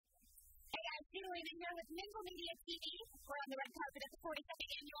Julian here with Mingle TV. We're on the red carpet at the 42nd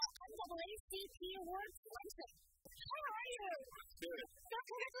Annual NAACP Awards Luncheon. How are you? Good. So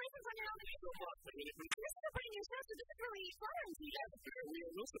congratulations on your nomination. This is a pretty new show, so this is really fun. Yeah, we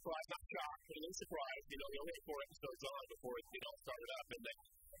were a little surprised, not shocked, but a little surprised. We only had 4 episodes on before it started up, and then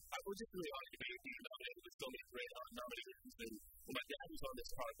we're just really honored to be nominated. There's so many great nominations, and when my dad was on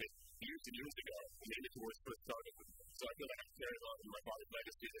this carpet years and years ago, when the awards first started, so I feel like I'm carrying on my father's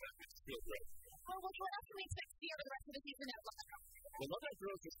legacy, and it just feels great. Well, what else can we expect to see over the rest of the season at Love That Girl? Well, Love That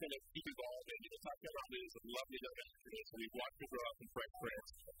Girl is just going to keep evolving. Tasha is a lovely young actress. We've watched her grow up in Fresh Prince.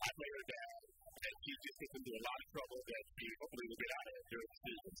 I play her dad, and she just gets into a lot of trouble that she hopefully will get out of during the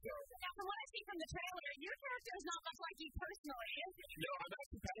season. So. Now, from what I see from the trailer, your character is not much